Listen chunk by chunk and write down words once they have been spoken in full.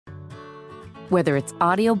Whether it's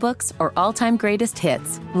audiobooks or all-time greatest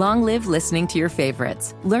hits, long live listening to your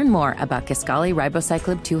favorites. Learn more about Kisqali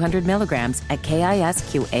Ribociclib 200 milligrams at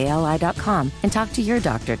KISQALI.com and talk to your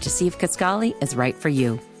doctor to see if Kisqali is right for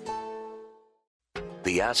you.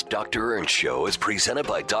 The Ask Dr. Ernst Show is presented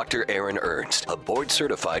by Dr. Aaron Ernst, a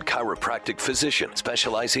board-certified chiropractic physician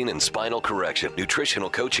specializing in spinal correction, nutritional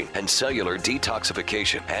coaching, and cellular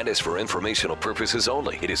detoxification, and is for informational purposes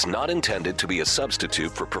only. It is not intended to be a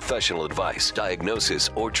substitute for professional advice, diagnosis,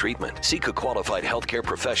 or treatment. Seek a qualified healthcare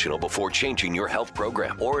professional before changing your health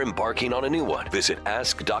program or embarking on a new one. Visit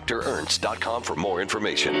AskDrErnst.com for more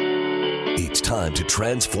information. It's time to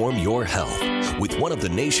transform your health with one of the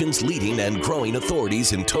nation's leading and growing authorities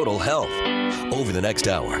in total health. Over the next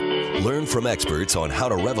hour, learn from experts on how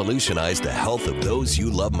to revolutionize the health of those you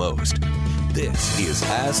love most. This is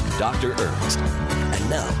Ask Dr. Ernst. And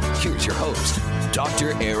now, here's your host,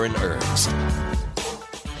 Dr. Aaron Ernst.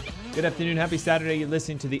 Good afternoon. Happy Saturday. You're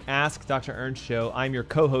listening to the Ask Dr. Ernst Show. I'm your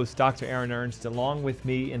co-host, Dr. Aaron Ernst. Along with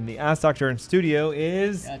me in the Ask Dr. Ernst studio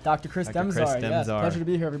is Dr. Chris Demzar. Yeah, pleasure to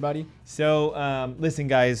be here, everybody. So, listen,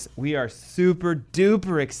 guys, we are super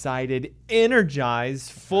duper excited, energized,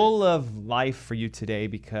 full of life for you today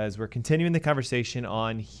because we're continuing the conversation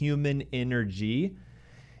on human energy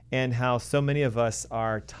and how so many of us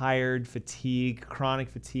are tired, fatigue, chronic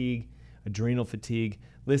fatigue, adrenal fatigue.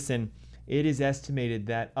 Listen, it is estimated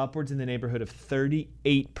that upwards in the neighborhood of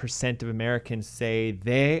 38% of Americans say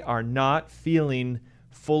they are not feeling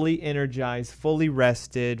fully energized, fully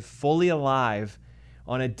rested, fully alive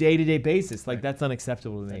on a day-to-day basis. Like, that's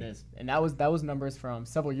unacceptable to me. It is. And that was numbers from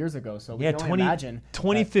several years ago. So we can only 20, imagine.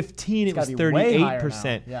 2015, it was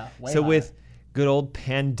 38%. Yeah, way so higher. with good old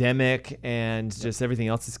pandemic and just everything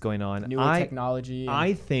else that's going on, Newer technology.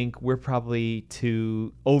 I think we're probably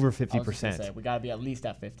to over 50%. We got to be at least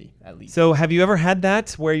at 50, at least. So have you ever had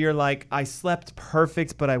that where you're like, I slept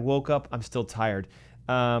perfect, but I woke up, I'm still tired.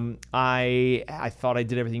 I thought I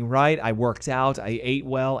did everything right. I worked out, I ate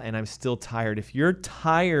well, and I'm still tired. If you're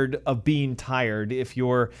tired of being tired, if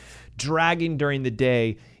you're dragging during the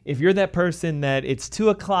day, if you're that person that it's 2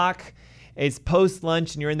 o'clock, it's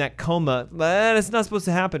post-lunch and you're in that coma, that's not supposed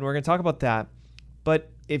to happen. We're going to talk about that. But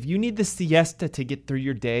if you need the siesta to get through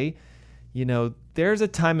your day, you know, there's a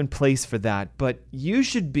time and place for that. But you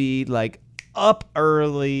should be like up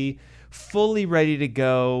early, fully ready to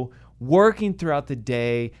go, working throughout the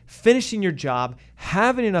day, finishing your job,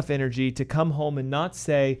 having enough energy to come home and not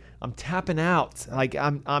say, I'm tapping out, like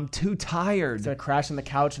I'm too tired. To crash on the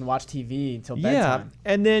couch and watch TV until bedtime.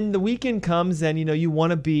 Yeah, and then the weekend comes and, you know, you want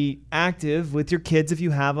to be active with your kids if you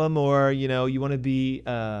have them, or, you know, you want to be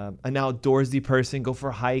an outdoorsy person, go for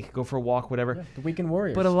a hike, go for a walk, whatever. Yeah, the weekend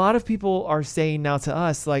warriors. But a lot of people are saying now to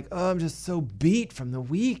us, like, oh, I'm just so beat from the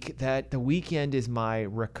week that the weekend is my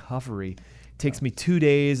recovery. Takes me 2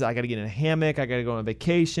 days. I got to get in a hammock. I got to go on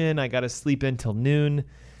vacation. I got to sleep until noon.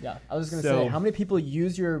 Yeah, I was going to say, how many people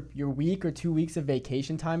use your week or 2 weeks of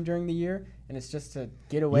vacation time during the year, and it's just to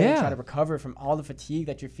get away and try to recover from all the fatigue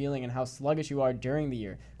that you're feeling and how sluggish you are during the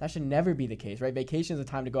year. That should never be the case, right? Vacation is a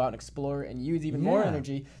time to go out and explore and use even more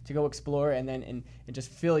energy to go explore and then and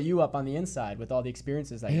just fill you up on the inside with all the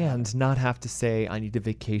experiences that you have. And not have to say I need a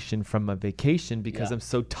vacation from my vacation because I'm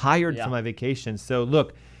so tired from my vacation. So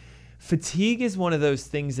look, fatigue is one of those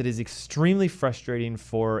things that is extremely frustrating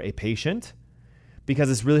for a patient because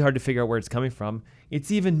it's really hard to figure out where it's coming from. It's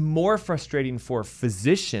even more frustrating for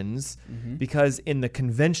physicians because in the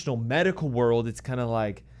conventional medical world, it's kind of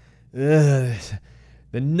like, ugh.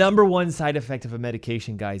 The number one side effect of a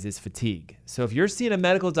medication, guys, is fatigue. So if you're seeing a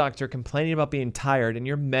medical doctor complaining about being tired and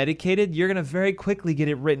you're medicated, you're going to very quickly get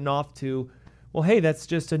it written off to, well, hey, that's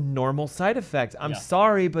just a normal side effect. I'm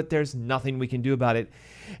sorry, but there's nothing we can do about it.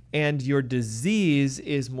 And your disease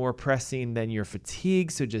is more pressing than your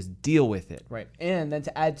fatigue, so just deal with it. Right. And then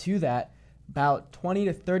to add to that, about 20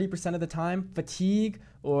 to 30% of the time, fatigue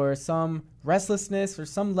or some restlessness or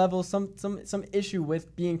some level, some issue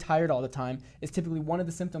with being tired all the time is typically one of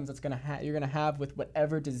the symptoms that's you're gonna have with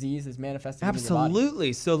whatever disease is manifesting in your body.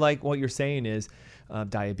 Absolutely. So like what you're saying is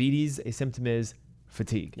diabetes, a symptom is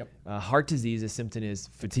fatigue. Heart disease, a symptom is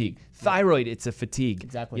fatigue. Thyroid, it's a fatigue.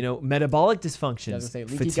 Exactly. You know, metabolic dysfunctions,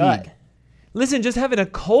 leaky fatigue. gut. Listen, just having a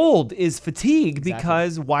cold is fatigue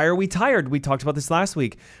because why are we tired? We talked about this last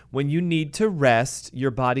week. When you need to rest,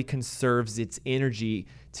 your body conserves its energy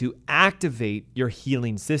to activate your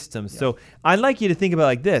healing system. So I'd like you to think about it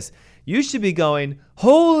like this. You should be going,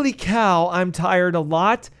 holy cow, I'm tired a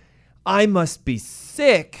lot. I must be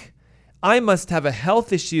sick. I must have a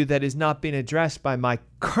health issue that is not being addressed by my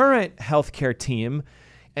current healthcare team.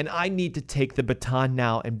 And I need to take the baton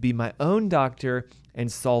now and be my own doctor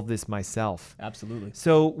and solve this myself. Absolutely.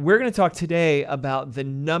 So we're going to talk today about the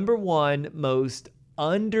number one most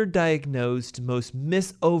underdiagnosed, most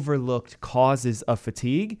misoverlooked causes of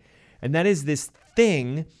fatigue, and that is this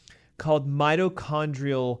thing called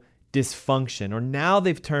mitochondrial dysfunction, or now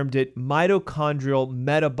they've termed it mitochondrial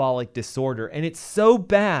metabolic disorder. And it's so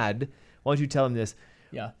bad. Why don't you tell them this?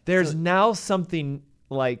 Yeah. There's now something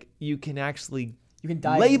like you can actually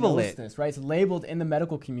label it. This, right? It's labeled in the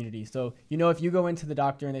medical community. So, if you go into the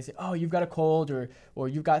doctor and they say, oh, you've got a cold or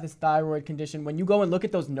you've got this thyroid condition, when you go and look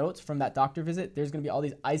at those notes from that doctor visit, there's going to be all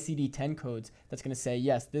these ICD-10 codes that's going to say,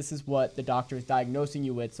 yes, this is what the doctor is diagnosing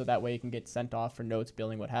you with, so that way you can get sent off for notes,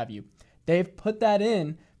 billing, what have you. They've put that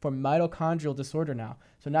in for mitochondrial disorder now.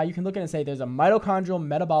 So now you can look at it and say there's a mitochondrial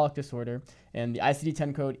metabolic disorder and the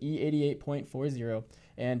ICD-10 code E88.40,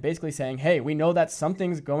 and basically saying, hey, we know that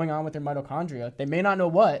something's going on with your mitochondria. They may not know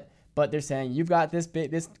what, but they're saying you've got this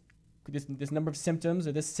number of symptoms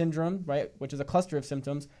or this syndrome, right, which is a cluster of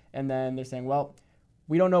symptoms, and then they're saying, well,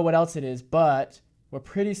 we don't know what else it is, but we're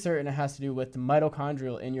pretty certain it has to do with the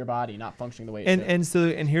mitochondrial in your body not functioning the way it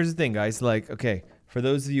should. And here's the thing, guys. Okay, for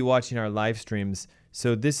those of you watching our live streams,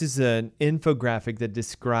 so this is an infographic that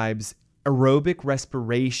describes aerobic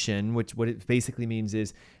respiration, which what it basically means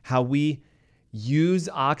is how we use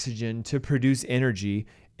oxygen to produce energy.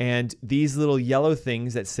 And these little yellow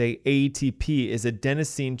things that say ATP is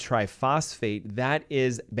adenosine triphosphate. That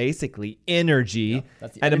is basically energy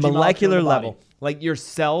at a molecular level. Like your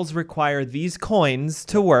cells require these coins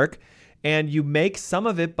to work, and you make some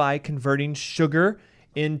of it by converting sugar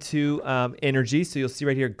into energy. So you'll see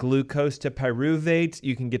right here, glucose to pyruvate.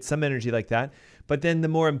 You can get some energy like that. But then the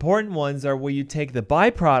more important ones are where you take the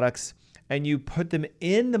byproducts and you put them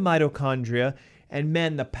in the mitochondria, and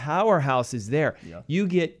man, the powerhouse is there. Yeah. You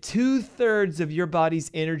get 2/3 of your body's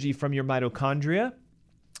energy from your mitochondria.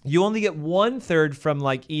 You only get 1/3 from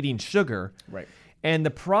like eating sugar. Right. And the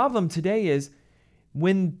problem today is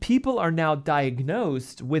when people are now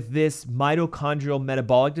diagnosed with this mitochondrial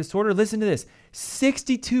metabolic disorder, listen to this,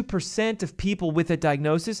 62% of people with a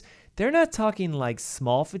diagnosis, they're not talking like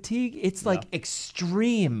small fatigue. It's like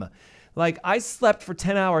extreme. Like I slept for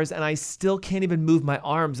 10 hours and I still can't even move my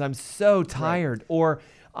arms. I'm so tired. Right. Or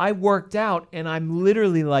I worked out and I'm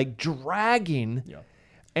literally like dragging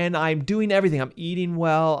and I'm doing everything. I'm eating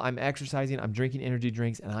well, I'm exercising, I'm drinking energy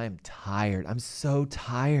drinks, and I am tired. I'm so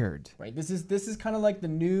tired. Right. This is kind of like the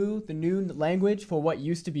new language for what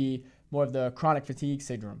used to be more of the chronic fatigue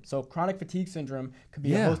syndrome. So chronic fatigue syndrome could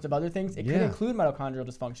be a host of other things. It could include mitochondrial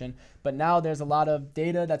dysfunction, but now there's a lot of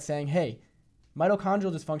data that's saying, hey,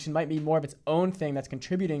 mitochondrial dysfunction might be more of its own thing that's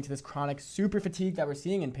contributing to this chronic super fatigue that we're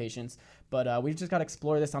seeing in patients. But we've just got to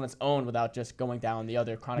explore this on its own without just going down the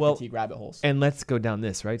other chronic fatigue rabbit holes. And let's go down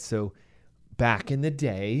this, right? So back in the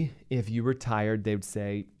day, if you were tired, they would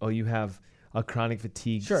say, oh, you have a chronic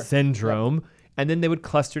fatigue syndrome. Yep. And then they would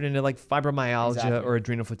cluster it into like fibromyalgia or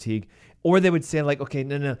adrenal fatigue. Or they would say like, okay,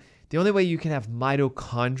 no. The only way you can have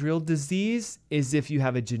mitochondrial disease is if you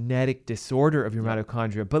have a genetic disorder of your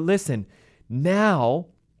mitochondria. But listen, now,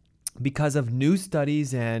 because of new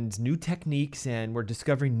studies and new techniques, and we're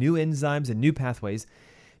discovering new enzymes and new pathways,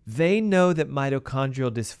 they know that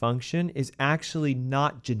mitochondrial dysfunction is actually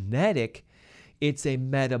not genetic. It's a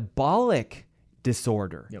metabolic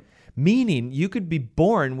disorder. Yep. Meaning you could be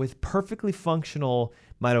born with perfectly functional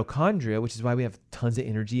mitochondria, which is why we have tons of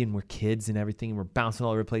energy and we're kids and everything and we're bouncing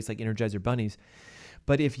all over the place like Energizer bunnies.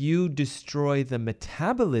 But if you destroy the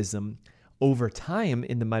metabolism over time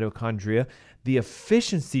in the mitochondria, the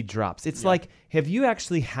efficiency drops. It's like, have you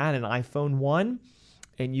actually had an iPhone 1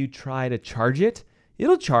 and you try to charge it?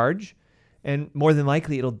 It'll charge, and more than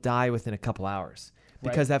likely it'll die within a couple hours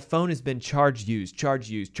because that phone has been charge used.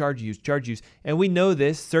 And we know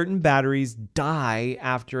this, certain batteries die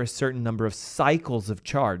after a certain number of cycles of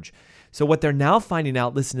charge. So what they're now finding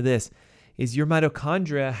out, listen to this, is your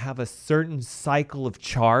mitochondria have a certain cycle of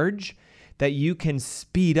charge that you can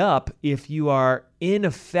speed up if you are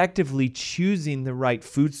ineffectively choosing the right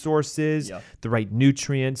food sources, the right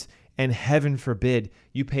nutrients, and heaven forbid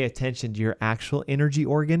you pay attention to your actual energy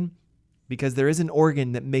organ, because there is an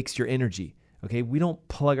organ that makes your energy. Okay, we don't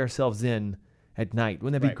plug ourselves in at night.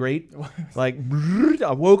 Wouldn't that be great? Like,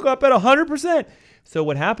 I woke up at 100%. So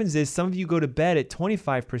what happens is some of you go to bed at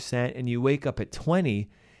 25% and you wake up at 20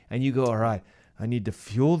 and you go, all right, I need to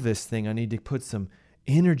fuel this thing. I need to put some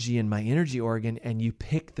energy in my energy organ, and you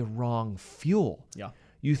pick the wrong fuel.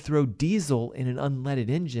 You throw diesel in an unleaded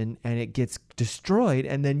engine and it gets destroyed,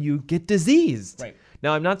 and then you get diseased.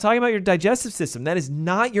 Now, I'm not talking about your digestive system. That is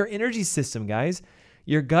not your energy system, guys.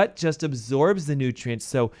 Your gut just absorbs the nutrients.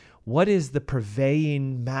 So what is the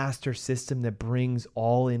purveying master system that brings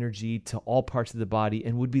all energy to all parts of the body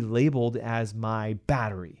and would be labeled as my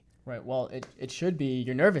battery? Right. Well, it should be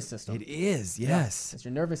your nervous system. It is, yes. Yeah, it's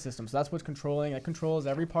your nervous system. So that's what's controlling. It controls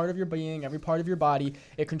every part of your being, every part of your body.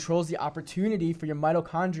 It controls the opportunity for your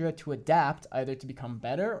mitochondria to adapt, either to become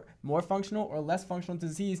better, more functional, or less functional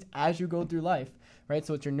diseased as you go through life, right?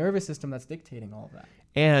 So it's your nervous system that's dictating all of that.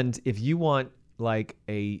 And if you want like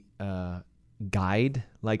a guide,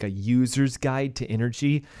 like a user's guide to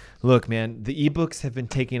energy, look, man, the ebooks have been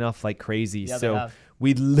taking off like crazy. Yeah, so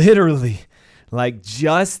we literally, like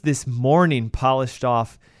just this morning, polished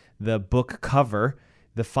off the book cover.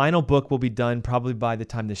 The final book will be done probably by the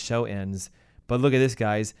time the show ends. But look at this,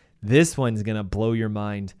 guys. This one's going to blow your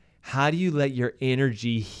mind. How do you let your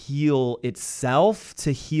energy heal itself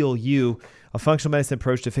to heal you? A functional medicine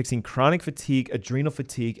approach to fixing chronic fatigue, adrenal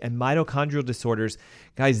fatigue, and mitochondrial disorders.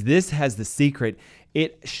 Guys, this has the secret.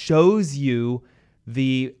 It shows you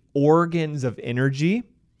the organs of energy.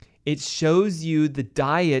 It shows you the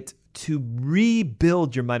diet to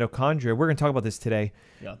rebuild your mitochondria. We're going to talk about this today,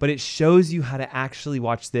 but it shows you how to actually,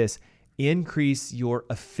 watch this, increase your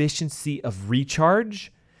efficiency of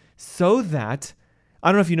recharge so that, I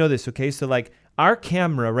don't know if you know this, okay? So like our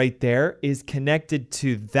camera right there is connected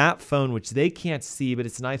to that phone, which they can't see, but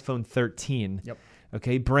it's an iPhone 13. Yep.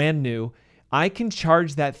 Okay, brand new. I can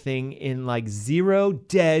charge that thing in like 0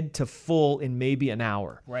 dead to full in maybe an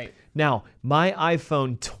hour. Right. Now, my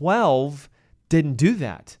iPhone 12 didn't do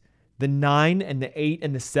that. The 9 and the 8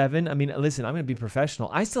 and the 7, I mean, listen, I'm going to be professional.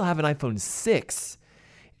 I still have an iPhone 6,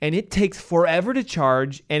 and it takes forever to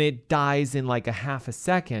charge, and it dies in like a half a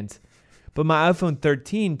second. But my iPhone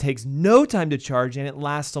 13 takes no time to charge, and it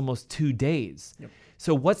lasts almost 2 days. Yep.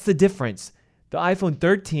 So what's the difference? The iPhone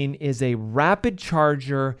 13 is a rapid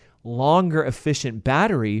charger, longer efficient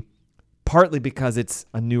battery, partly because it's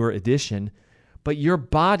a newer edition, but your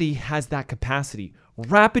body has that capacity.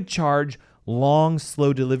 Rapid charge, long,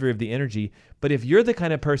 slow delivery of the energy. But if you're the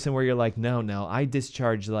kind of person where you're like, no, I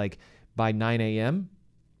discharge like by 9 a.m.,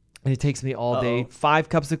 and it takes me all day, 5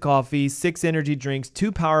 cups of coffee, 6 energy drinks,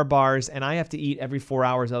 2 power bars, and I have to eat every 4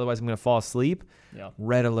 hours, otherwise I'm going to fall asleep. Yeah.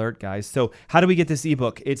 Red alert, guys. So how do we get this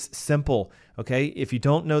ebook? It's simple, okay? If you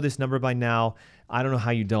don't know this number by now, I don't know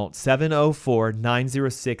how you don't.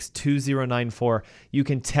 704-906-2094. You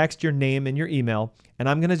can text your name and your email, and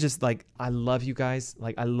I'm going to just I love you guys.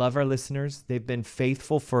 Like, I love our listeners. They've been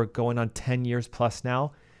faithful for going on 10 years plus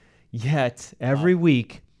now. Yet, every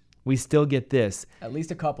week, we still get this. At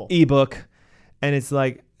least a couple. Ebook. And it's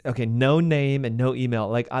like, okay, no name and no email.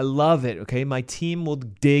 Like, I love it, okay? My team will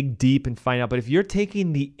dig deep and find out. But if you're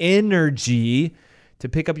taking the energy to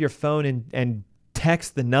pick up your phone and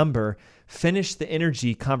text the number, finish the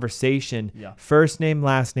energy conversation, first name,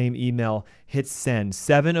 last name, email, hit send,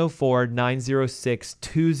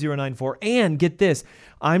 704-906-2094. And get this,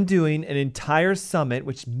 I'm doing an entire summit,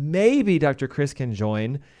 which maybe Dr. Chris can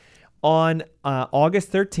join, on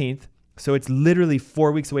August 13th. So it's literally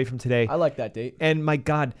 4 weeks away from today. I like that date. And my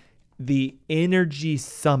God, the Energy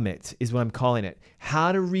Summit is what I'm calling it.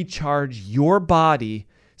 How to recharge your body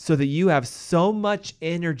so that you have so much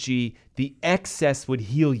energy, the excess would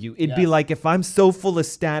heal you. It'd be like if I'm so full of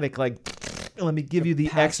static, like, let me give you the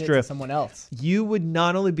extra. To someone else. You would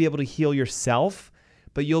not only be able to heal yourself,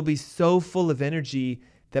 but you'll be so full of energy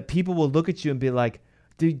that people will look at you and be like,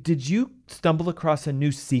 did you stumble across a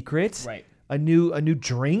new secret? Right. A new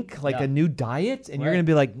drink, like a new diet? And you're going to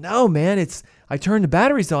be like, no, man, I turned the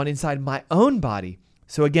batteries on inside my own body.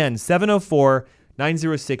 So again,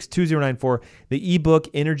 704-906-2094. The ebook,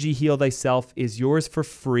 Energy Heal Thyself, is yours for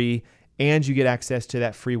free, and you get access to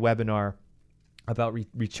that free webinar about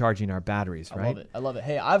recharging our batteries, right? I love it.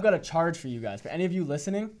 Hey, I've got a charge for you guys. For any of you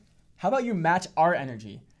listening, how about you match our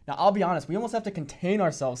energy? Now, I'll be honest, we almost have to contain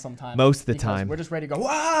ourselves sometimes. Most of the time. We're just ready to go,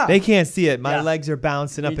 wah! They can't see it. My legs are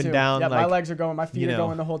bouncing up and down. Yeah, my legs are going. My feet are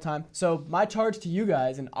going the whole time. So my charge to you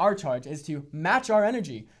guys, and our charge, is to match our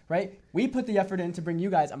energy, right? We put the effort in to bring you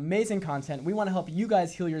guys amazing content. We want to help you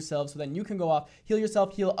guys heal yourselves so then you can go off, heal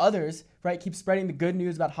yourself, heal others, right? Keep spreading the good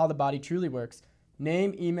news about how the body truly works.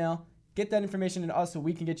 Name, email, get that information to us so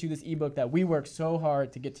we can get you this ebook that we work so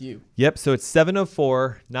hard to get to you. Yep. So it's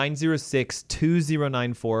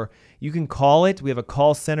 704-906-2094. You can call it. We have a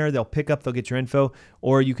call center. They'll pick up. They'll get your info.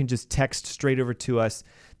 Or you can just text straight over to us.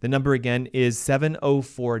 The number again is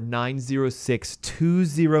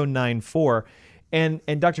 704-906-2094. And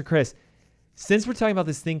Dr. Chris, since we're talking about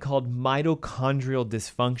this thing called mitochondrial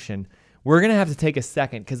dysfunction, we're going to have to take a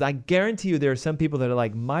second because I guarantee you there are some people that are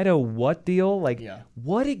like, mito what deal? Like,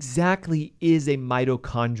 what exactly is a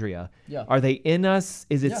mitochondria? Yeah. Are they in us?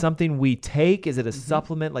 Is it something we take? Is it a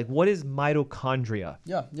supplement? Like, what is mitochondria?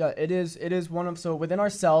 Yeah, it is one of, so within our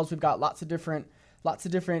cells, we've got lots of different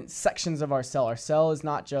sections of our cell. Our cell is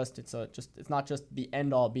not just, it's not just the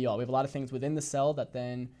end all be all. We have a lot of things within the cell that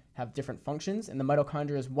then have different functions, and the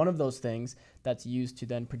mitochondria is one of those things that's used to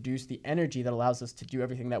then produce the energy that allows us to do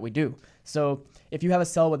everything that we do. So if you have a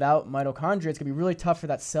cell without mitochondria, it's gonna be really tough for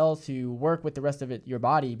that cell to work with the rest of your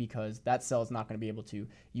body because that cell is not gonna be able to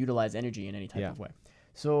utilize energy in any type of way.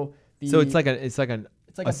 So it's like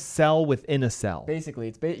a cell within a cell. Basically,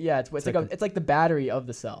 it's like the battery of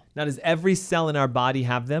the cell. Now, does every cell in our body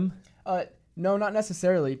have them? No, not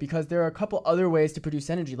necessarily, because there are a couple other ways to produce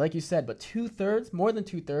energy, like you said. But more than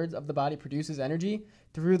 2/3 of the body produces energy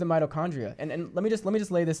through the mitochondria. And let me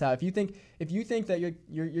just lay this out. If you think that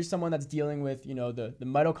you're someone that's dealing with the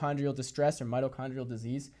mitochondrial distress or mitochondrial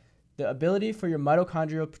disease, the ability for your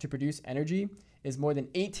mitochondria to produce energy is more than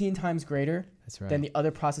 18 times greater than the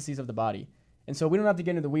other processes of the body. And so we don't have to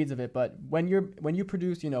get into the weeds of it, but when you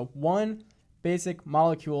produce one basic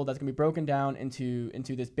molecule that's going to be broken down into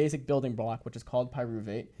this basic building block, which is called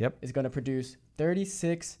pyruvate, is going to produce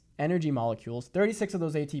 36 energy molecules, 36 of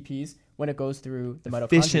those ATPs when it goes through the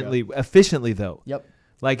mitochondria. Efficiently though. Yep.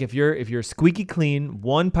 Like if you're squeaky clean,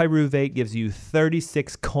 one pyruvate gives you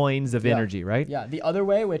 36 coins of energy, right? Yeah. The other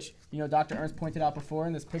way, which Dr. Ernst pointed out before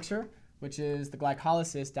in this picture, which is the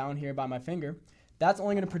glycolysis down here by my finger, that's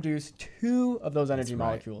only going to produce 2 of those energy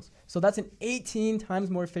molecules. So that's an 18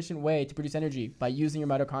 times more efficient way to produce energy by using your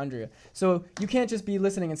mitochondria. So you can't just be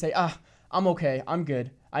listening and say, I'm okay, I'm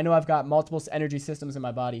good. I know I've got multiple energy systems in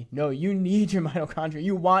my body. No, you need your mitochondria.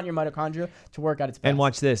 You want your mitochondria to work at its best. And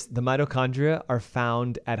watch this. The mitochondria are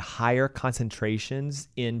found at higher concentrations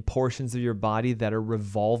in portions of your body that are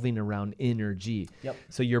revolving around energy. Yep.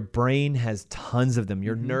 So your brain has tons of them.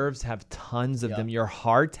 Your nerves have tons of them. Your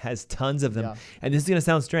heart has tons of them. Yeah. And this is going to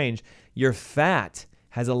sound strange. Your fat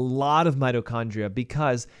has a lot of mitochondria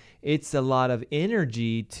because it's a lot of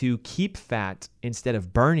energy to keep fat instead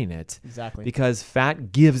of burning it. Exactly. Because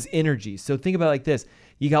fat gives energy. So think about it like this.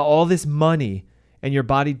 You got all this money and your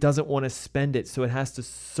body doesn't want to spend it. So it has to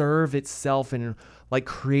serve itself and like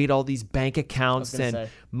create all these bank accounts and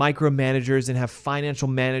micromanagers and have financial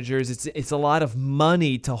managers. It's a lot of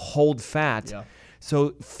money to hold fat. Yeah.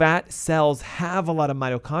 So fat cells have a lot of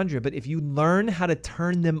mitochondria, but if you learn how to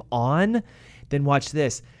turn them on, then watch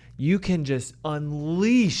this. You can just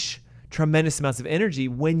unleash tremendous amounts of energy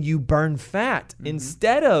when you burn fat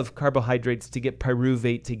instead of carbohydrates to get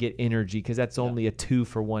pyruvate to get energy, because that's only a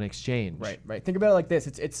 2-for-1 exchange. Right. Think about it like this.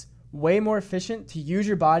 It's way more efficient to use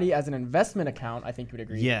your body as an investment account, I think you would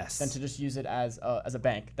agree, than to just use it as a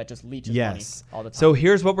bank that just leaches money all the time. So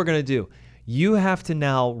here's what we're going to do. You have to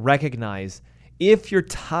now recognize if you're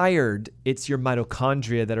tired, it's your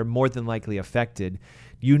mitochondria that are more than likely affected.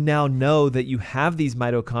 You now know that you have these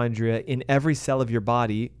mitochondria in every cell of your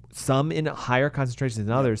body, some in higher concentrations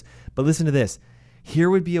than others. But listen to this. Here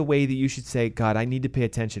would be a way that you should say, God, I need to pay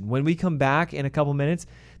attention. When we come back in a couple minutes,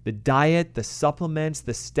 the diet, the supplements,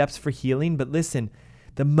 the steps for healing. But listen,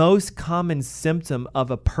 the most common symptom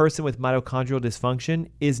of a person with mitochondrial dysfunction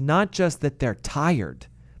is not just that they're tired,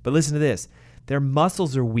 but listen to this. Their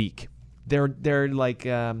muscles are weak. They're like,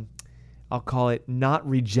 I'll call it not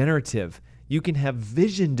regenerative. You can have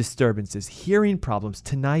vision disturbances, hearing problems,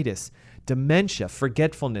 tinnitus, dementia,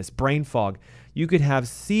 forgetfulness, brain fog. You could have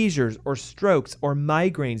seizures or strokes or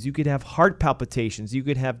migraines. You could have heart palpitations. You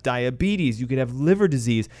could have diabetes. You could have liver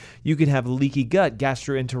disease. You could have leaky gut,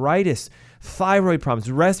 gastroenteritis, thyroid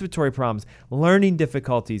problems, respiratory problems, learning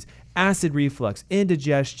difficulties, acid reflux,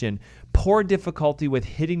 indigestion, poor difficulty with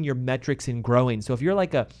hitting your metrics in growing. So if you're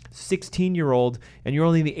like a 16-year-old and you're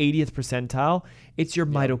only in the 80th percentile, it's your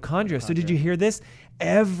mitochondria. So did you hear this?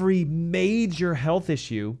 Every major health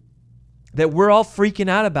issue that we're all freaking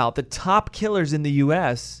out about, the top killers in the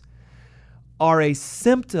U.S., are a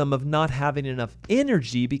symptom of not having enough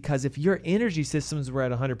energy, because if your energy systems were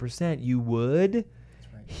at 100%, you would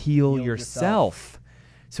heal yourself.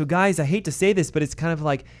 So guys, I hate to say this, but it's kind of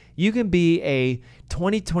like you can be a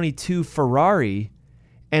 2022 Ferrari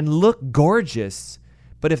and look gorgeous,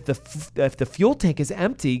 but if the fuel tank is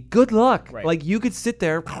empty, good luck. Right. Like you could sit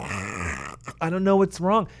there, I don't know what's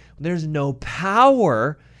wrong. There's no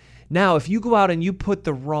power. Now, if you go out and you put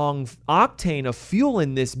the wrong octane of fuel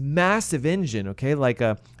in this massive engine, okay, like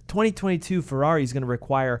a 2022 Ferrari is going to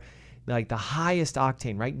require like the highest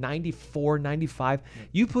octane, right? 94, 95.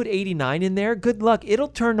 You put 89 in there, good luck. It'll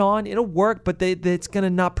turn on, it'll work, but it's going to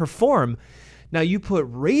not perform. Now you put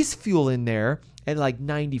race fuel in there at like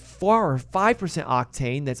 94 or 5%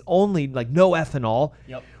 octane. That's only like no ethanol.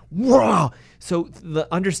 Yep. Wow. So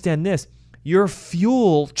understand this. Your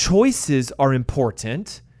fuel choices are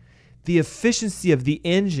important. The efficiency of the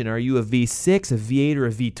engine. Are you a V6, a V8, or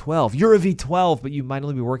a V12? You're a V12, but you might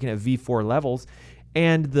only be working at V4 levels.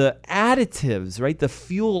 And the additives, right? The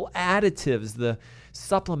fuel additives, the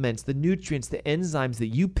supplements, the nutrients, the enzymes that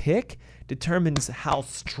you pick determines how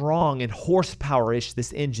strong and horsepower-ish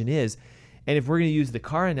this engine is. And if we're going to use the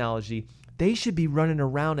car analogy, they should be running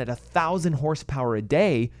around at 1,000 horsepower a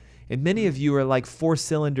day. And many of you are like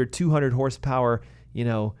 4-cylinder, 200 horsepower,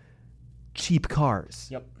 cheap cars.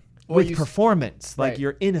 Yep. With performance, like right.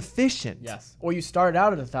 You're inefficient. Yes. Or you started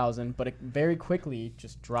out at 1,000, but it very quickly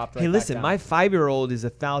just dropped right Hey, listen, back down. my 5-year-old is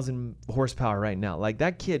 1,000 horsepower right now. Like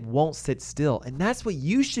that kid won't sit still, and that's what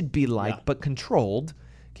you should be like, but controlled.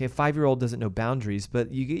 Okay, a 5-year-old doesn't know boundaries, but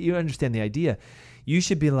you understand the idea. You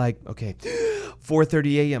should be like, okay,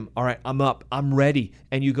 4:30 a.m. All right, I'm up. I'm ready.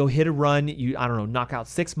 And you go hit a run. You, knock out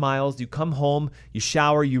 6 miles. You come home. You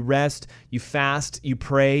shower. You rest. You fast. You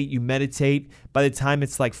pray. You meditate. By the time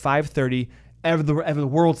it's like 5:30, the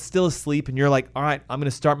world's still asleep, and you're like, all right, I'm going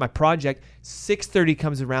to start my project. 6:30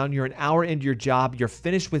 comes around. You're an hour into your job. You're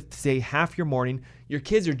finished with, say, half your morning. Your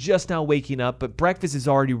kids are just now waking up, but breakfast is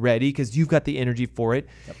already ready because you've got the energy for it.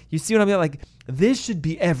 Yep. You see what I mean? Like, this should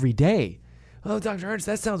be every day. Oh, Dr. Ernst,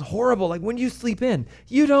 that sounds horrible. Like when you sleep in,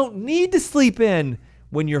 you don't need to sleep in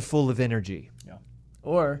when you're full of energy. Yeah.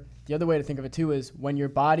 Or the other way to think of it too is when your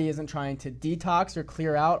body isn't trying to detox or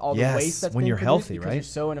clear out all the waste that's when being you're produced healthy, because right? You're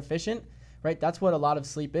so inefficient, right? That's what a lot of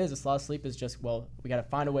sleep is. A lot of sleep is just, we got to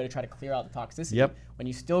find a way to try to clear out the toxicity. Yep. When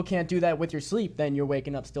you still can't do that with your sleep, then you're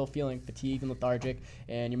waking up still feeling fatigued and lethargic,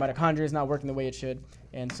 and your mitochondria is not working the way it should.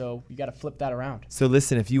 And so you got to flip that around. So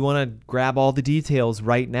listen, if you want to grab all the details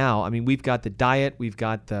right now, we've got the diet, we've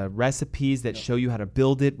got the recipes that show you how to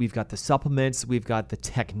build it, we've got the supplements, we've got the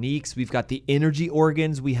techniques, we've got the energy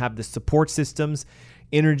organs, we have the support systems.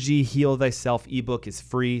 Energy Heal Thyself ebook is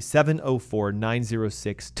free,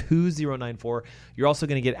 704-906-2094. You're also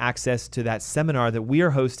going to get access to that seminar that we are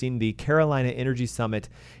hosting, the Carolina Energy Summit.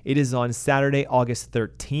 It is on Saturday, August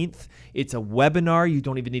 13th. It's a webinar. You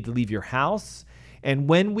don't even need to leave your house. And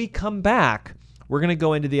when we come back, we're going to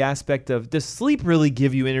go into the aspect of, does sleep really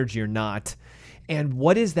give you energy or not? And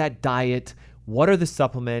what is that diet? What are the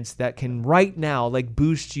supplements that can right now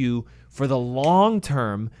boost you for the long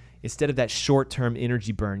term instead of that short-term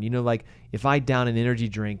energy burn? Like if I down an energy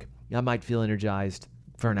drink, I might feel energized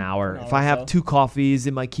for an hour. If I have 2 coffees,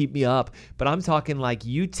 it might keep me up. But I'm talking like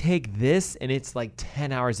you take this and it's like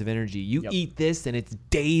 10 hours of energy. You eat this and it's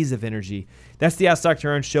days of energy. That's the Ask Dr.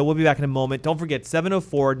 Ernst Show. We'll be back in a moment. Don't forget,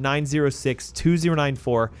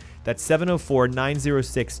 704-906-2094. That's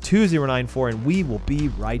 704-906-2094, and we will be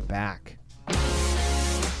right back.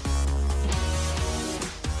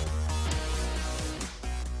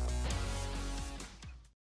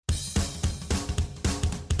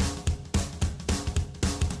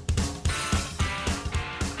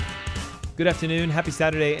 Good afternoon, happy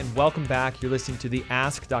Saturday, and welcome back. You're listening to the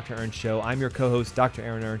Ask Dr. Ernst Show. I'm your co-host, Dr.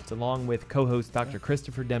 Aaron Ernst, along with co-host Dr.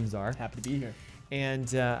 Christopher Demzar. Happy to be here.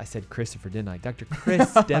 And I said Christopher, didn't I? Dr.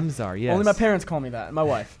 Chris Demzar, yes. Only my parents call me that, and my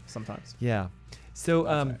wife sometimes. Yeah.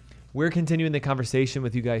 So we're continuing the conversation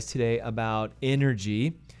with you guys today about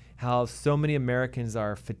energy, how so many Americans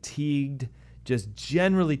are fatigued, just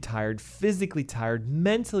generally tired, physically tired,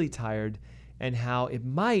 mentally tired, and how it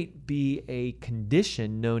might be a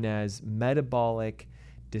condition known as metabolic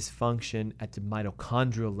dysfunction at the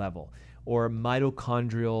mitochondrial level, or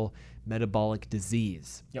mitochondrial metabolic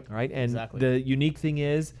disease. Yep. Right? And exactly. The unique thing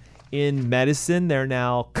is, in medicine, they're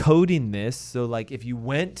now coding this. So like if you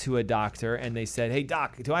went to a doctor and they said, hey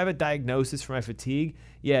doc, do I have a diagnosis for my fatigue?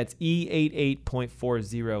 Yeah, it's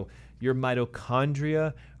E88.40. Your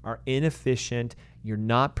mitochondria are inefficient. You're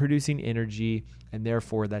not producing energy, and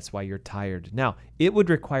therefore that's why you're tired. Now, it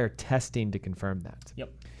would require testing to confirm that.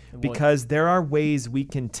 Yep. Because there are ways we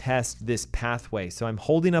can test this pathway. So I'm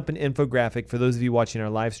holding up an infographic for those of you watching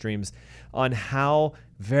our live streams on how,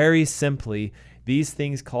 very simply, these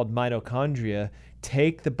things called mitochondria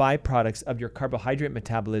take the byproducts of your carbohydrate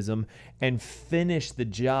metabolism and finish the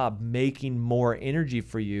job making more energy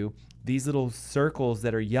for you. These little circles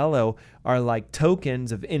that are yellow are like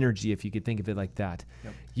tokens of energy, if you could think of it like that.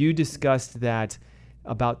 Yep. You discussed that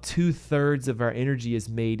about 2/3 of our energy is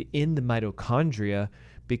made in the mitochondria,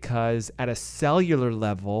 because at a cellular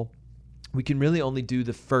level, we can really only do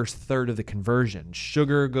the first third of the conversion.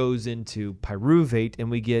 Sugar goes into pyruvate and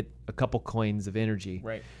we get a couple coins of energy.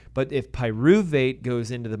 Right. But if pyruvate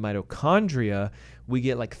goes into the mitochondria, we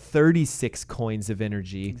get like 36 coins of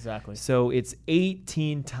energy. Exactly. So it's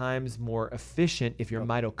 18 times more efficient if your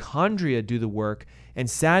mitochondria do the work. And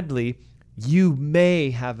sadly, you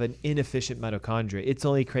may have an inefficient mitochondria. It's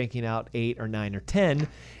only cranking out 8 or 9 or 10.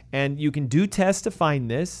 And you can do tests to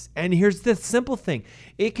find this. And here's the simple thing.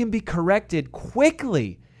 It can be corrected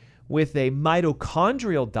quickly with a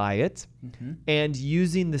mitochondrial diet and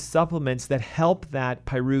using the supplements that help that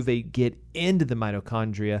pyruvate get into the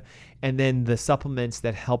mitochondria, and then the supplements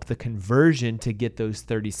that help the conversion to get those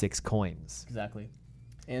 36 coins. Exactly.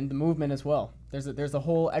 And the movement as well. There's a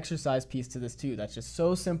whole exercise piece to this too that's just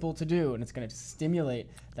so simple to do, and it's going to stimulate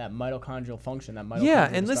that mitochondrial function, that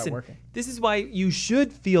mitochondria and to listen, start working. This is why you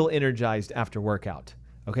should feel energized after workout.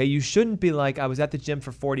 Okay, you shouldn't be like, I was at the gym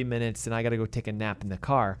for 40 minutes and I got to go take a nap in the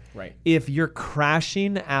car. Right. If you're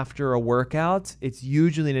crashing after a workout, it's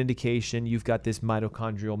usually an indication you've got this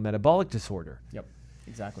mitochondrial metabolic disorder. Yep,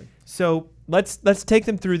 exactly. So let's take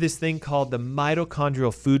them through this thing called the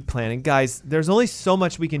mitochondrial food plan. And guys, there's only so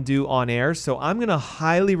much we can do on air, so I'm going to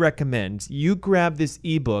highly recommend you grab this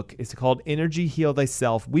ebook. It's called Energy Heal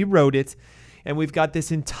Thyself. We wrote it, and we've got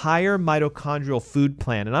this entire mitochondrial food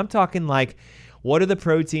plan. And I'm talking like, what are the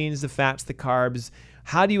proteins, the fats, the carbs?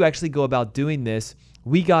 How do you actually go about doing this?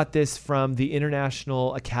 We got this from the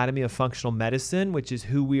International Academy of Functional Medicine, which is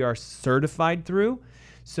who we are certified through.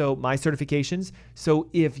 So my certifications. So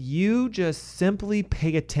if you just simply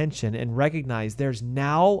pay attention and recognize there's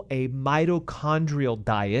now a mitochondrial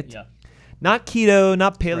diet, not keto,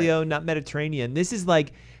 not paleo, not Mediterranean. This is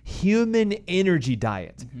like human energy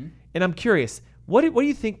diet. And I'm curious, what do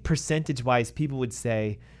you think percentage-wise people would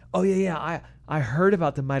say, oh, I heard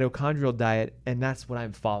about the mitochondrial diet, and that's what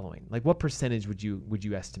I'm following. Like, what percentage would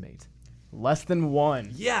you estimate? Less than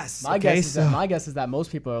 1. Yes. My guess is that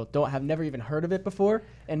most people have never even heard of it before,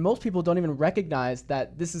 and most people don't even recognize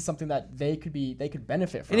that this is something that they could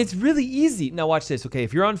benefit from. And it's really easy. Now watch this. Okay,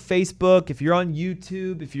 if you're on Facebook, if you're on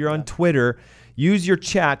YouTube, if you're on Twitter, use your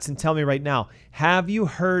chats and tell me right now, have you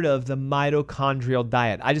heard of the mitochondrial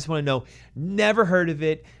diet? I just want to know, never heard of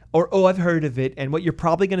it. Or, oh, I've heard of it. And what you're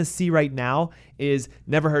probably going to see right now is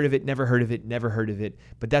never heard of it, never heard of it, never heard of it.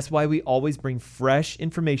 But that's why we always bring fresh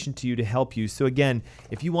information to you to help you. So again,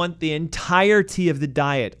 if you want the entirety of the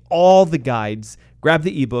diet, all the guides, grab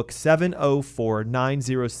the ebook,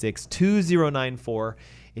 704-906-2094.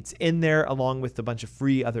 It's in there along with a bunch of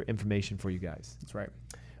free other information for you guys. That's right.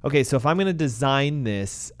 Okay, so if I'm going to design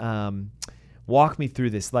this, walk me through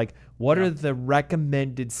this. Like, what are the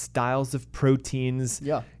recommended styles of proteins?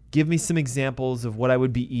 Yeah. Give me some examples of what I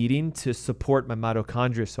would be eating to support my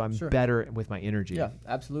mitochondria so I'm better with my energy. Yeah,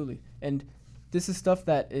 absolutely. And this is stuff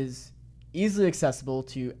that is easily accessible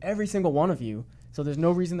to every single one of you. So there's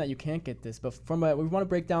no reason that you can't get this. But we want to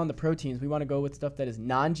break down the proteins. We want to go with stuff that is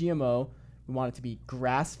non-GMO. We want it to be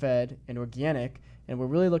grass-fed and organic. And we're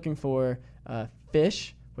really looking for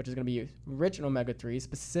fish, which is going to be rich in omega-3,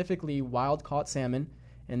 specifically wild-caught salmon.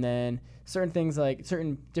 And then certain things like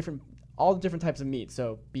all the different types of meat.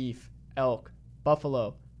 So beef, elk,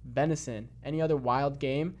 buffalo, venison, any other wild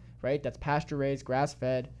game, right? That's pasture raised, grass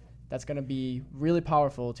fed. That's going to be really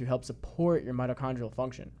powerful to help support your mitochondrial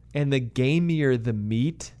function. And the gamier the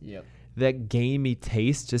meat, that gamey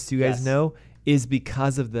taste, just so you guys know, is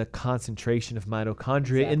because of the concentration of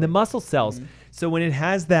mitochondria in the muscle cells. So when it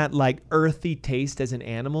has that like earthy taste as an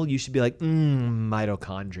animal, you should be like,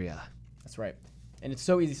 mitochondria. That's right. And it's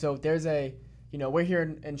so easy. So there's we're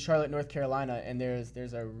here in Charlotte, North Carolina, and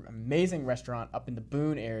there's an amazing restaurant up in the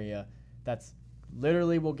Boone area that's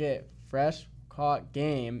literally will get fresh caught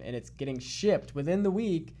game, and it's getting shipped within the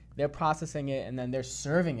week. They're processing it, and then they're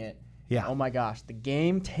serving it. Yeah. Oh my gosh, the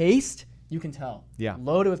game taste, you can tell. Yeah.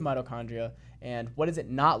 Loaded with mitochondria. And what is it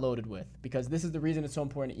not loaded with? Because this is the reason it's so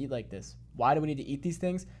important to eat like this. Why do we need to eat these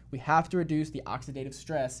things? We have to reduce the oxidative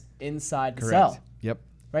stress inside the cell. Yep.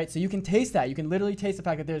 Right? So you can taste that. You can literally taste the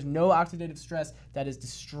fact that there's no oxidative stress that is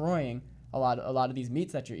destroying a lot of these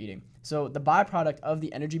meats that you're eating. So the byproduct of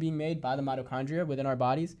the energy being made by the mitochondria within our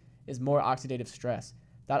bodies is more oxidative stress.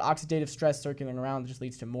 That oxidative stress circulating around just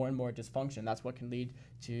leads to more and more dysfunction. That's what can lead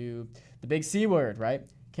to the big C word, right?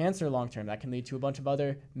 Cancer long-term. That can lead to a bunch of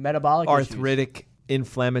other metabolic arthritic,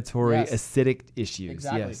 inflammatory, Yes. acidic issues.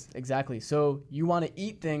 Exactly. Yes. Exactly. So you want to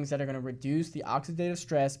eat things that are going to reduce the oxidative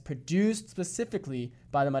stress produced specifically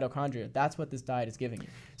by the mitochondria. That's what this diet is giving you.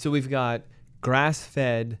 So we've got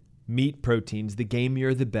grass-fed meat proteins. The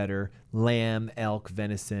gamier, the better. Lamb, elk,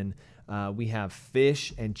 venison. We have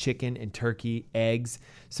fish and chicken and turkey, eggs.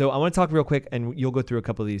 So I want to talk real quick, and you'll go through a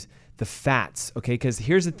couple of these. The fats, okay? Because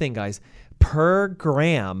here's the thing, guys. Per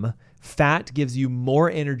gram, fat gives you more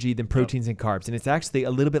energy than proteins and carbs. And it's actually a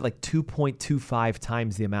little bit like 2.25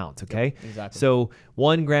 times the amount, okay? Yep, exactly. So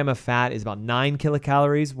 1 gram of fat is about 9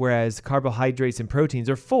 kilocalories, whereas carbohydrates and proteins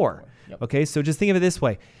are 4. Yep. Okay, so just think of it this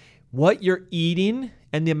way. What you're eating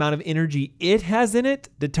and the amount of energy it has in it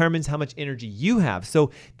determines how much energy you have. So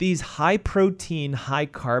these high protein, high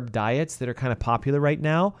carb diets that are kind of popular right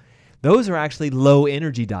now, those are actually low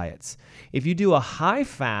energy diets. If you do a high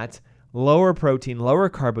fat, lower protein, lower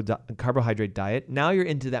carbohydrate diet, now you're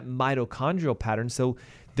into that mitochondrial pattern. So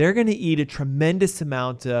they're going to eat a tremendous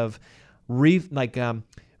amount of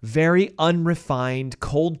very unrefined,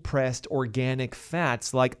 cold-pressed organic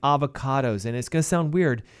fats like avocados. And it's going to sound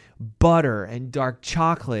weird, butter and dark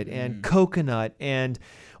chocolate and coconut and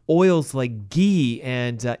oils like ghee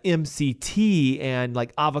and MCT and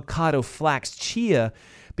like avocado, flax, chia,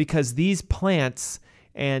 because these plants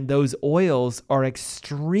and those oils are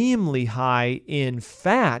extremely high in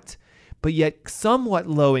fat, but yet somewhat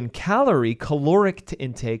low in caloric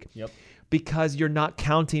intake. Yep. Because you're not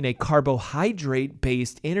counting a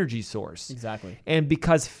carbohydrate-based energy source. Exactly. And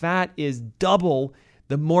because fat is double,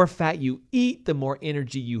 the more fat you eat, the more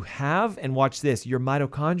energy you have. And watch this, your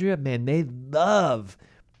mitochondria, man, they love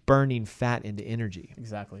burning fat into energy.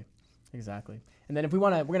 Exactly. And then if we're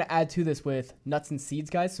going to add to this with nuts and seeds,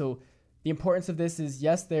 guys. So the importance of this is,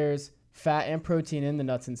 yes, there's fat and protein in the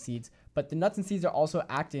nuts and seeds, but the nuts and seeds are also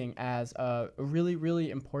acting as a really,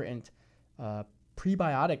 really important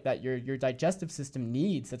prebiotic that your digestive system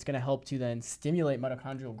needs, that's going to help to then stimulate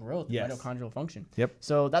mitochondrial growth, and mitochondrial function. Yep.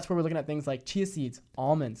 So that's where we're looking at things like chia seeds,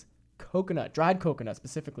 almonds, coconut, dried coconut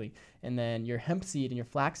specifically, and then your hemp seed and your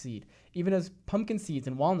flax seed, even as pumpkin seeds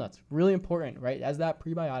and walnuts, really important, right? As that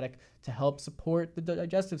prebiotic to help support the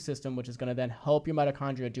digestive system, which is going to then help your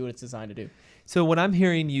mitochondria do what it's designed to do. So what I'm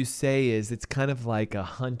hearing you say is it's kind of like a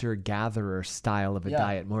hunter-gatherer style of a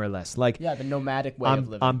diet, more or less. Like the nomadic way of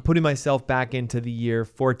living. I'm putting myself back into the year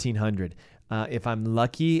 1400. If I'm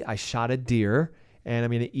lucky, I shot a deer and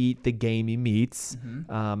I'm going to eat the gamey meats.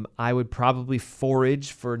 I would probably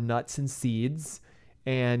forage for nuts and seeds.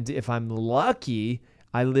 And if I'm lucky,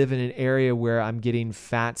 I live in an area where I'm getting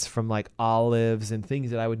fats from like olives and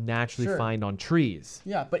things that I would naturally find on trees.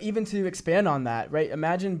 Yeah, but even to expand on that, right?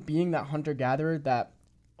 Imagine being that hunter-gatherer that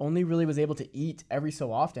only really was able to eat every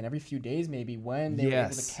so often, every few days maybe, when they were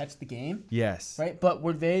able to catch the game. Yes. Right? But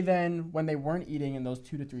were they then, when they weren't eating in those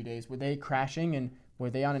 2 to 3 days, were they crashing and were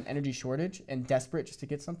they on an energy shortage and desperate just to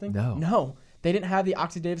get something? No. They didn't have the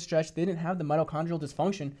oxidative stress. They didn't have the mitochondrial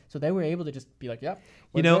dysfunction. So they were able to just be like, yep,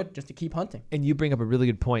 we're good, just to keep hunting. And you bring up a really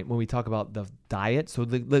good point when we talk about the diet. So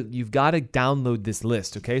look, you've got to download this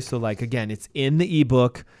list, okay? So like, again, it's in the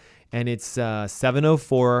ebook and it's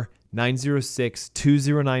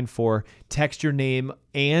 704-906-2094. Text your name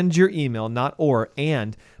and your email, not or,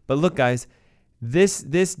 and. But look, guys,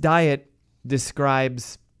 this diet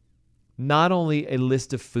describes not only a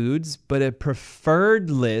list of foods, but a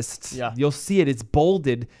preferred list. Yeah. You'll see it. It's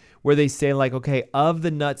bolded where they say like, okay, of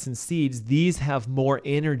the nuts and seeds, these have more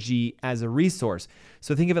energy as a resource.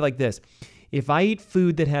 So think of it like this. If I eat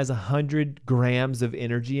food that has 100 grams of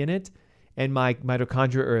energy in it and my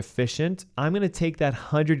mitochondria are efficient, I'm going to take that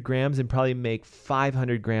 100 grams and probably make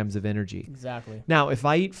 500 grams of energy. Exactly. Now, if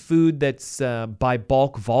I eat food that's by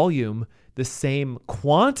bulk volume, the same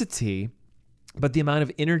quantity, but the amount of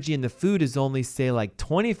energy in the food is only, say, like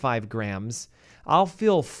 25 grams, I'll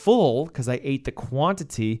feel full because I ate the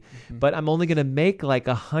quantity, but I'm only going to make like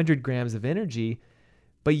 100 grams of energy.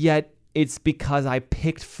 But yet it's because I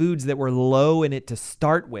picked foods that were low in it to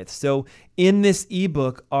start with. So in this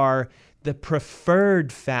ebook are the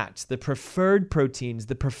preferred fats, the preferred proteins,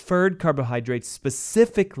 the preferred carbohydrates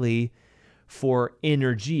specifically for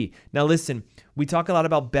energy. Now, listen, we talk a lot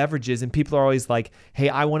about beverages and people are always like, hey,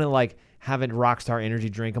 I want to like have a Rockstar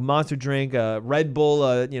energy drink, a Monster drink, a Red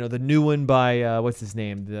Bull, the new one by, what's his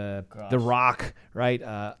name? The Rock, right?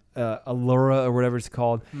 Allura or whatever it's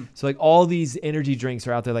called. So like all these energy drinks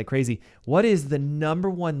are out there like crazy. What is the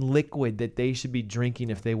number one liquid that they should be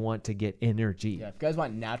drinking if they want to get energy? Yeah, if you guys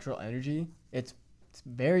want natural energy, it's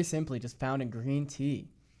very simply just found in green tea,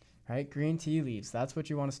 right? Green tea leaves. That's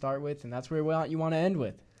what you want to start with, and that's where you want to end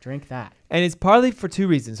with. Drink that. And it's partly for two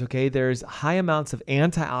reasons, okay? There's high amounts of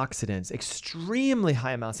antioxidants, extremely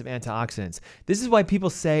high amounts of antioxidants. This is why people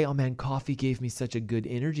say, oh man, coffee gave me such a good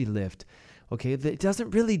energy lift. Okay, it doesn't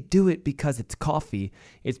really do it because it's coffee.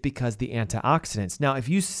 It's because the antioxidants. Now, if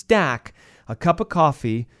you stack a cup of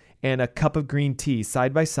coffee and a cup of green tea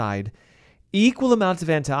side by side, equal amounts of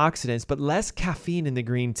antioxidants, but less caffeine in the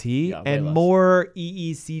green tea and less. more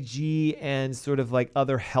EECG and sort of like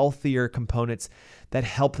other healthier components that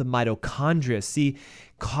help the mitochondria. See,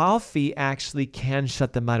 coffee actually can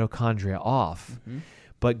shut the mitochondria off.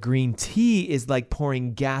 But green tea is like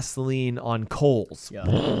pouring gasoline on coals.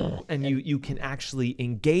 And you can actually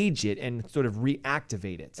engage it and sort of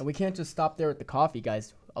reactivate it. And we can't just stop there with the coffee,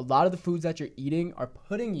 guys. A lot of the foods that you're eating are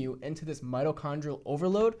putting you into this mitochondrial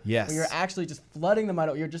overload. Yes. Where you're actually just flooding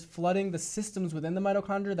you're just flooding the systems within the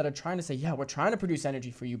mitochondria that are trying to say, yeah, we're trying to produce energy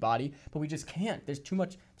for you, body, but we just can't. There's too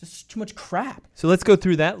much crap. So let's go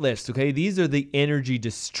through that list, okay? These are the energy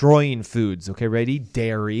destroying foods, okay? Ready?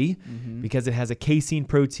 Dairy, because it has a casein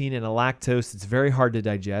protein and a lactose. It's very hard to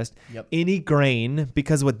digest. Any grain,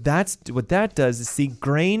 because what that does is, see,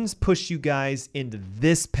 grains push you guys into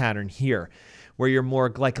this pattern here, where you're more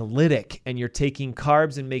glycolytic and you're taking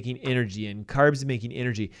carbs and making energy and carbs and making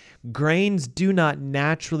energy. Grains do not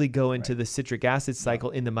naturally go into the citric acid cycle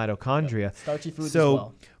in the mitochondria. Starchy foods as so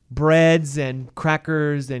well. Breads and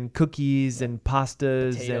crackers and cookies and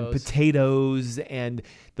pastas and potatoes and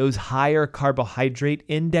those higher carbohydrate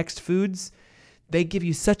indexed foods, they give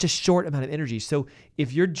you such a short amount of energy. So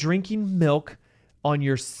if you're drinking milk on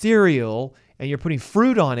your cereal and you're putting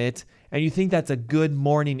fruit on it, and you think that's a good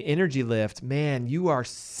morning energy lift, man, you are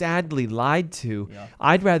sadly lied to.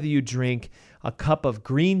 I'd rather you drink a cup of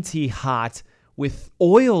green tea hot with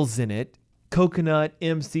oils in it, coconut,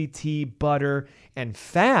 MCT, butter, and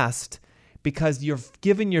fast, because you're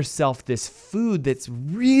giving yourself this food that's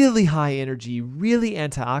really high energy, really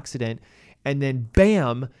antioxidant, and then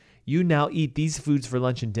bam, you now eat these foods for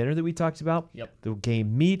lunch and dinner that we talked about. The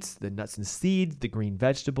game meats, the nuts and seeds, the green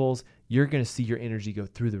vegetables. You're going to see your energy go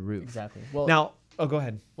through the roof. Exactly. Well, now, go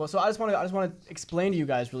ahead. Well, so I just want to explain to you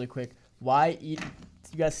guys really quick why you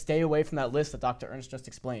guys stay away from that list that Dr. Ernst just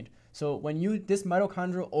explained. So when this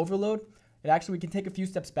mitochondrial overload, we can take a few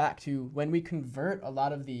steps back to when we convert a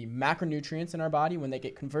lot of the macronutrients in our body, when they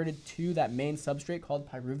get converted to that main substrate called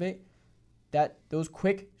pyruvate, that those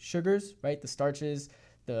quick sugars, right, the starches,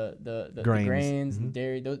 the grains, the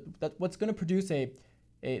dairy, what's going to produce they're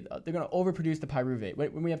going to overproduce the pyruvate.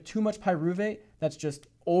 When we have too much pyruvate, that's just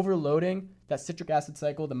overloading that citric acid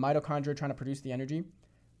cycle, the mitochondria trying to produce the energy.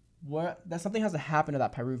 That something has to happen to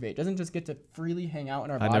that pyruvate. It doesn't just get to freely hang out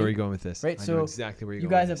in our body. I know where you're going with this. Right? I know exactly where you're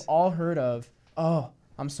going with this. You guys have all heard of,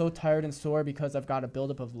 I'm so tired and sore because I've got a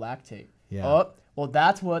buildup of lactate. Well,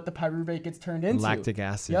 that's what the pyruvate gets turned into. Lactic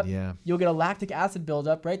acid, You'll get a lactic acid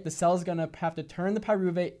buildup, right? The cell's going to have to turn the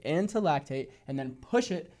pyruvate into lactate and then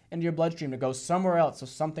push it into your bloodstream to go somewhere else so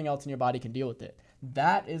something else in your body can deal with it.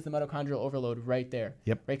 That is the mitochondrial overload right there.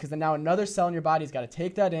 Right? Because then now another cell in your body's got to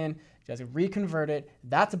take that in, you guys can reconvert it.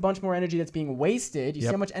 That's a bunch more energy that's being wasted. You see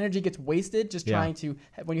how much energy gets wasted just trying to,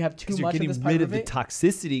 when you have too much of this pyruvate. You're getting rid of the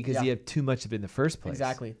toxicity because you have too much of it in the first place.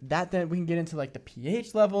 Exactly. That then we can get into like the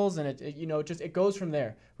pH levels, and it goes from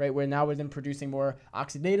there, right? Where now we're then producing more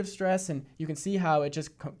oxidative stress, and you can see how it just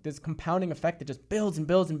this compounding effect that just builds and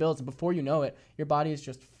builds and builds, and before you know it, your body is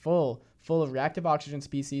just full of reactive oxygen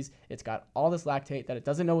species. It's got all this lactate that it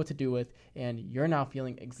doesn't know what to do with, and you're now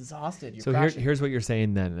feeling exhausted. So here's what you're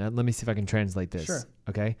saying then. Let me see if I can translate this. Sure.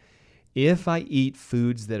 Okay. If I eat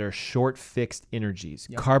foods that are short fixed energies,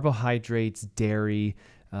 carbohydrates, dairy,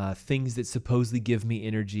 things that supposedly give me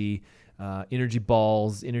energy, energy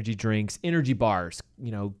balls, energy drinks, energy bars,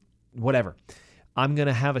 whatever. I'm going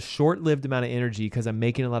to have a short-lived amount of energy because I'm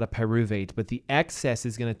making a lot of pyruvate, but the excess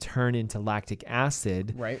is going to turn into lactic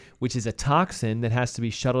acid, which is a toxin that has to be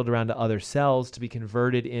shuttled around to other cells to be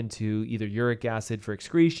converted into either uric acid for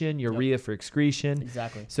excretion, urea for excretion.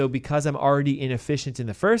 Exactly. So because I'm already inefficient in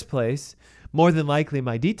the first place, more than likely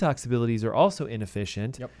my detox abilities are also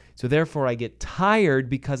inefficient. So therefore I get tired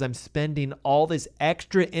because I'm spending all this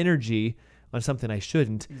extra energy on something I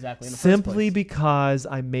shouldn't, simply because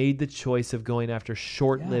I made the choice of going after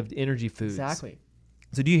short-lived energy foods. Exactly.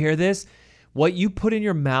 So do you hear this? What you put in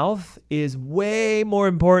your mouth is way more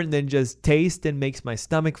important than just taste and makes my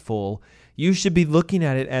stomach full. You should be looking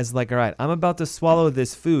at it as like, all right, I'm about to swallow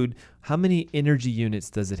this food. How many energy units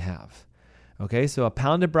does it have? Okay, so a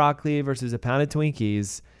pound of broccoli versus a pound of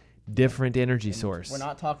Twinkies, different energy source. We're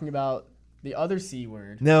not talking about the other C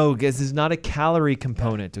word. No, because there's not a calorie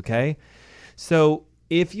component, okay? So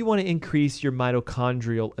if you want to increase your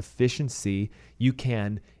mitochondrial efficiency, you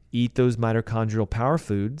can eat those mitochondrial power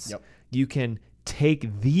foods. You can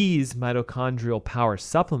take these mitochondrial power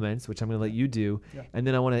supplements, which I'm going to let you do. And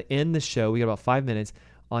then I want to end the show. We got about 5 minutes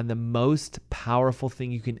on the most powerful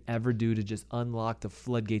thing you can ever do to just unlock the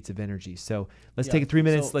floodgates of energy. So let's take 3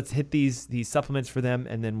 minutes. Let's hit these supplements for them,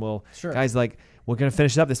 and then we'll, guys, like, we're going to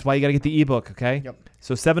finish it up. That's why you got to get the ebook, okay? Yep.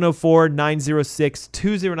 So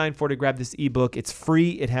 704-906-2094 to grab this ebook. It's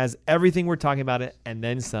free. It has everything we're talking about it and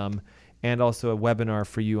then some, and also a webinar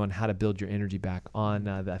for you on how to build your energy back on,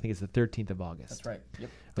 I think it's the 13th of August. That's right. Yep.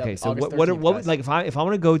 Okay, so August what 13th, like if I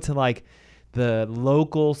want to go to like the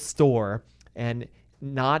local store and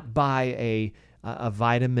not buy a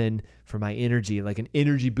vitamin for my energy, like an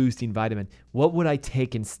energy boosting vitamin, what would I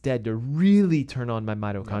take instead to really turn on my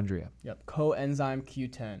mitochondria? Yep. Coenzyme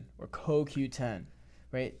Q10 or CoQ10,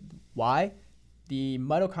 right? Why? The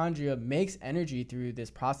mitochondria makes energy through this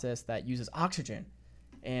process that uses oxygen,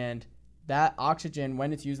 and that oxygen,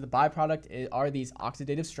 when it's used, the byproduct are these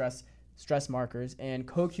oxidative stress markers, and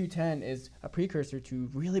CoQ10 is a precursor to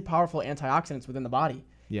really powerful antioxidants within the body.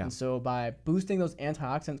 Yeah. And so by boosting those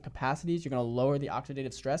antioxidant capacities, you're going to lower the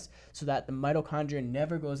oxidative stress so that the mitochondria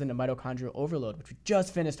never goes into mitochondrial overload, which we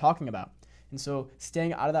just finished talking about. And so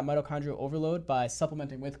staying out of that mitochondrial overload by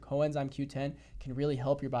supplementing with coenzyme Q10 can really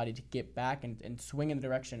help your body to get back and swing in the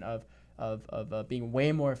direction of being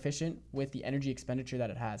way more efficient with the energy expenditure that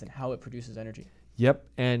it has and how it produces energy. Yep.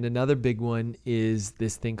 And another big one is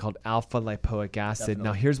this thing called alpha lipoic acid. Definitely.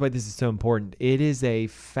 Now, here's why this is so important. It is a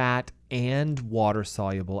fat and water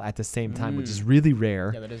soluble at the same time, which is really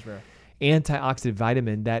rare. Yeah, that is rare. Antioxidant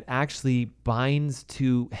vitamin that actually binds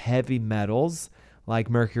to heavy metals like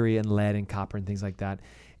mercury and lead and copper and things like that.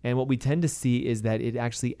 And what we tend to see is that it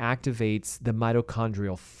actually activates the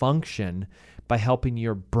mitochondrial function by helping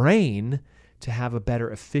your brain to have a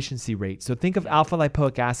better efficiency rate. So think of alpha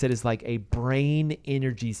lipoic acid as like a brain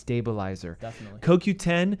energy stabilizer. Definitely.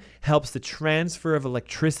 CoQ10 helps the transfer of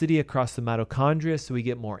electricity across the mitochondria so we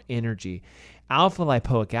get more energy. Alpha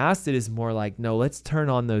lipoic acid is more like, no, let's turn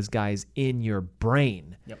on those guys in your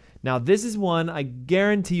brain. Yep. Now, this is one I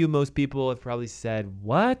guarantee you most people have probably said,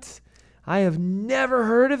 what? I have never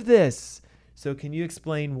heard of this. So can you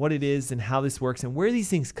explain what it is and how this works and where these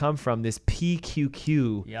things come from, this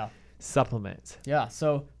PQQ supplement? Yeah,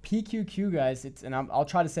 so PQQ, guys, I'll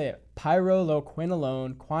try to say it,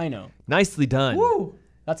 pyrroloquinone quinone. Nicely done. Woo!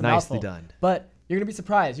 That's a mouthful. Nicely done. But you're going to be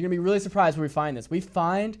surprised. You're going to be really surprised where we find this. We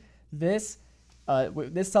find this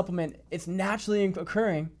supplement, it's naturally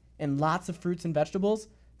occurring in lots of fruits and vegetables,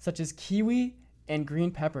 such as kiwi and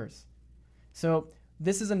green peppers. So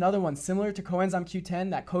this is another one similar to coenzyme Q10,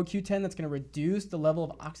 that CoQ10 that's going to reduce the level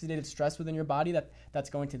of oxidative stress within your body that's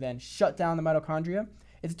going to then shut down the mitochondria.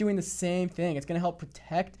 It's doing the same thing. It's going to help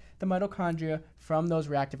protect the mitochondria from those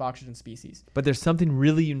reactive oxygen species. But there's something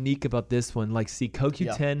really unique about this one. Like, see,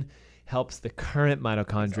 CoQ10 helps the current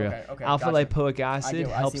mitochondria. Okay, Alpha lipoic acid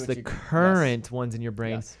helps the current ones in your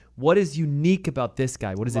brain. Yes. What is unique about this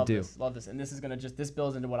guy? What does it do? Love this. And this is going to this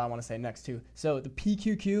builds into what I want to say next too. So the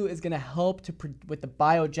PQQ is going to help with the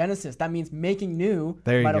biogenesis. That means making new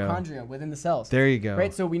mitochondria within the cells. There you go.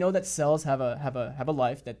 Right? So we know that cells have a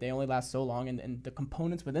life, that they only last so long, and the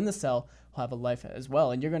components within the cell will have a life as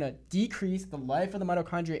well. And you're going to decrease the life of the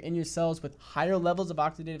mitochondria in your cells with higher levels of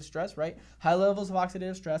oxidative stress, right? High levels of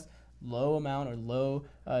oxidative stress, low amount or low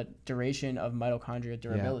duration of mitochondria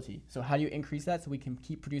durability. Yeah. So how do you increase that so we can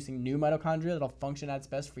keep producing new mitochondria that'll function at its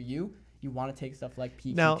best for you? You want to take stuff like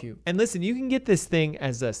PQQ. Now, and listen, you can get this thing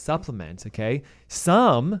as a supplement, okay?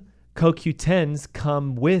 Some CoQ10s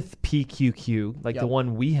come with PQQ, like the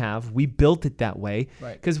one we have. We built it that way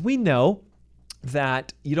because we know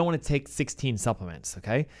that you don't want to take 16 supplements,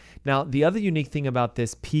 okay? Now, the other unique thing about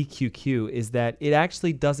this PQQ is that it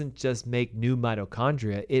actually doesn't just make new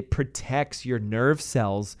mitochondria, it protects your nerve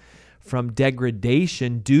cells from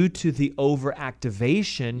degradation due to the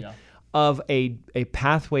overactivation of a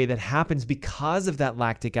pathway that happens because of that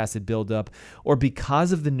lactic acid buildup or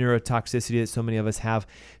because of the neurotoxicity that so many of us have.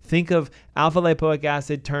 Think of alpha lipoic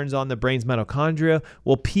acid turns on the brain's mitochondria.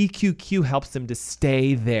 Well, PQQ helps them to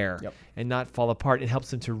stay there and not fall apart. It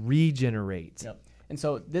helps them to regenerate. And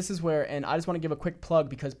so this is where, and I just want to give a quick plug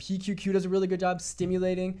because PQQ does a really good job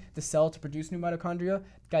stimulating the cell to produce new mitochondria.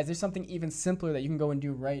 Guys, there's something even simpler that you can go and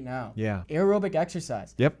do right now. Aerobic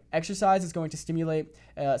exercise. Exercise is going to stimulate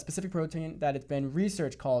a specific protein that it's been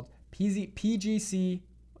researched called PGC1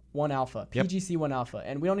 alpha. PGC1 alpha.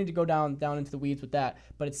 And we don't need to go down into the weeds with that,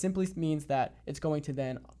 but it simply means that it's going to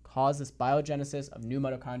then cause this biogenesis of new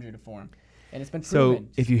mitochondria to form. And it's been proven.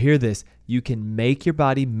 So if you hear this, you can make your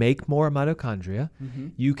body make more mitochondria.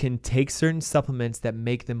 You can take certain supplements that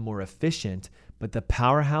make them more efficient. But the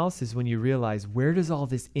powerhouse is when you realize, where does all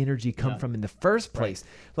this energy come from in the first place?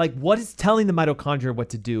 Like, what is telling the mitochondria what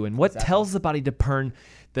to do? And what tells the body to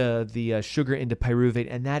the sugar into pyruvate,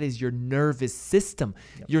 and that is your nervous system.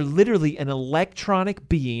 Yep. You're literally an electronic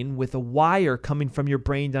being with a wire coming from your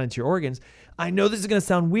brain down to your organs. I know this is going to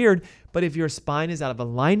sound weird, but if your spine is out of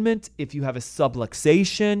alignment, if you have a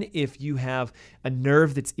subluxation, if you have a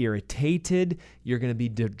nerve that's irritated, you're going to be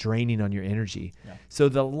draining on your energy. Yeah. So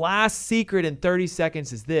the last secret in 30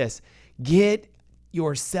 seconds is this: get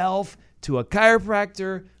yourself to a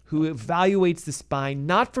chiropractor who evaluates the spine,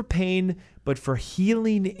 not for pain, but for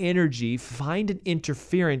healing energy. Find an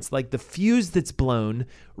interference like the fuse that's blown,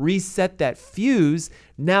 reset that fuse.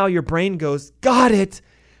 Now your brain goes, got it.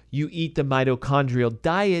 You eat the mitochondrial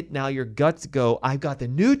diet. Now your guts go, I've got the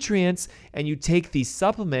nutrients, and you take these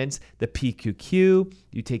supplements, the PQQ,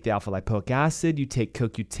 you take the alpha-lipoic acid, you take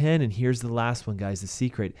CoQ10, and here's the last one, guys, the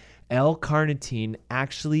secret. L-carnitine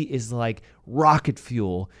actually is like rocket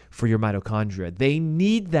fuel for your mitochondria. They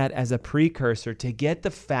need that as a precursor to get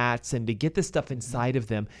the fats and to get the stuff inside of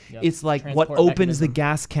them. Yep. It's like transport what opens the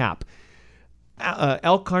gas cap.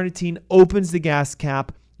 L-carnitine opens the gas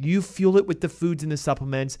cap. You fuel it with the foods and the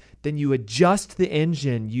supplements, then you adjust the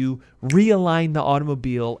engine, you realign the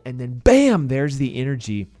automobile, and then bam, there's the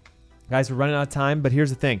energy. Guys, we're running out of time, but here's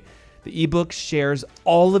the thing. The ebook shares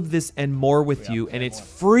all of this and more with you, and it's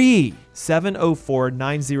free.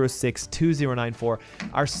 704-906-2094.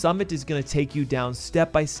 Our summit is going to take you down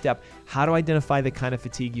step by step how to identify the kind of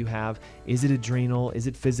fatigue you have. Is it adrenal? Is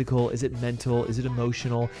it physical? Is it mental? Is it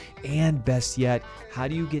emotional? And best yet, how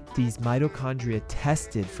do you get these mitochondria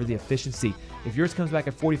tested for the efficiency? If yours comes back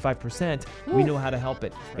at 45%, we know how to help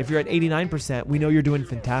it. Right. If you're at 89%, we know you're doing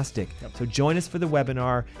fantastic. Yep. So join us for the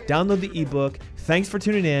webinar. Download the ebook. Thanks for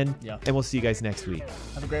tuning in, and we'll see you guys next week.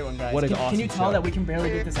 Have a great one, guys. What an awesome Can you tell show. That we can barely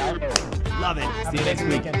get this out? Love it. Have See you next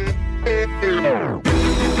week.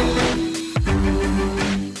 Weekend.